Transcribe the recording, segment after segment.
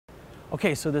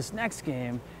Okay, so this next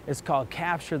game is called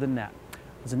Capture the Net.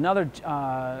 It's another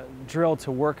drill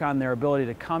to work on their ability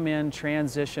to come in,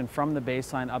 transition from the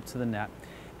baseline up to the net.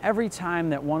 Every time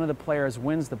that one of the players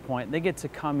wins the point, they get to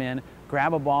come in,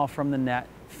 grab a ball from the net,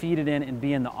 feed it in, and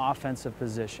be in the offensive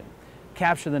position.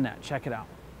 Capture the net, check it out.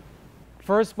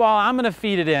 First ball, I'm gonna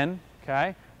feed it in,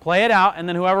 okay? Play it out, and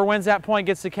then whoever wins that point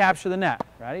gets to capture the net.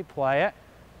 Ready, play it.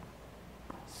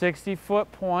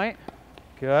 60-foot point,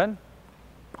 good.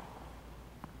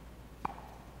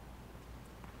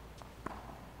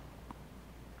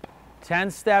 Ten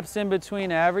steps in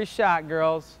between every shot,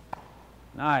 girls.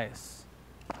 Nice.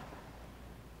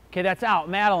 Okay, that's out.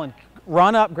 Madeline,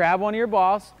 run up, grab one of your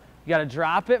balls. You got to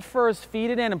drop it first, feed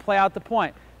it in, and play out the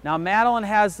point. Now, Madeline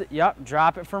has, yep,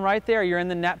 drop it from right there. You're in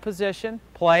the net position.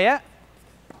 Play it.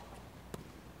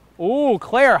 Ooh,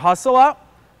 Claire, hustle up.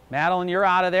 Madeline, you're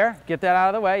out of there. Get that out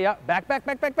of the way. Yep, back, back,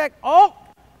 back, back, back. Oh,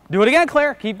 do it again,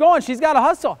 Claire. Keep going. She's got to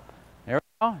hustle. There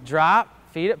we go.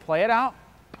 Drop, feed it, play it out.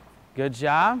 Good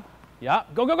job.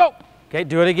 Yep, go, go, go. Okay,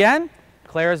 do it again.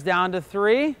 Claire's down to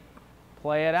 3.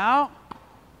 Play it out.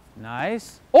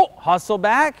 Nice. Oh, hustle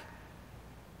back.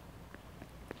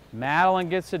 Madeline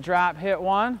gets a drop, hit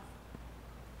one.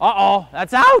 Uh-oh,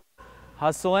 that's out.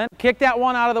 Hustle in. Kick that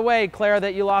one out of the way, Claire,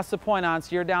 that you lost the point on,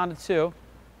 so you're down to 2.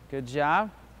 Good job.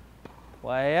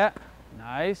 Play it.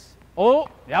 Nice. Oh,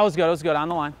 that was good, on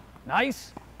the line.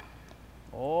 Nice.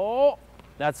 Oh,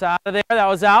 that's out of there. That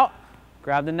was out.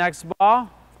 Grab the next ball.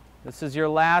 This is your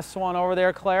last one over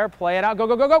there, Claire. Play it out. Go,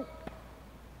 go, go, go.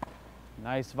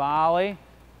 Nice volley.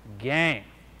 Game.